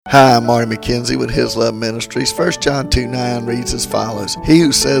Hi, I'm Marty McKenzie with His Love Ministries. 1 John 2:9 reads as follows: He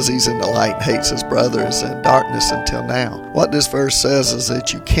who says he's in the light and hates his brother is in darkness until now. What this verse says is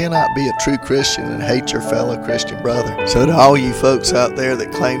that you cannot be a true Christian and hate your fellow Christian brother. So to all you folks out there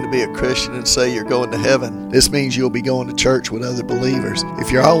that claim to be a Christian and say you're going to heaven, this means you'll be going to church with other believers.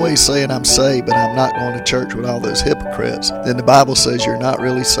 If you're always saying I'm saved but I'm not going to church with all those hypocrites, then the Bible says you're not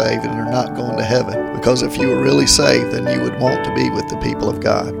really saved and you're not going to heaven. Because if you were really saved, then you would want to be with the people of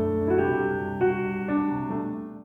God.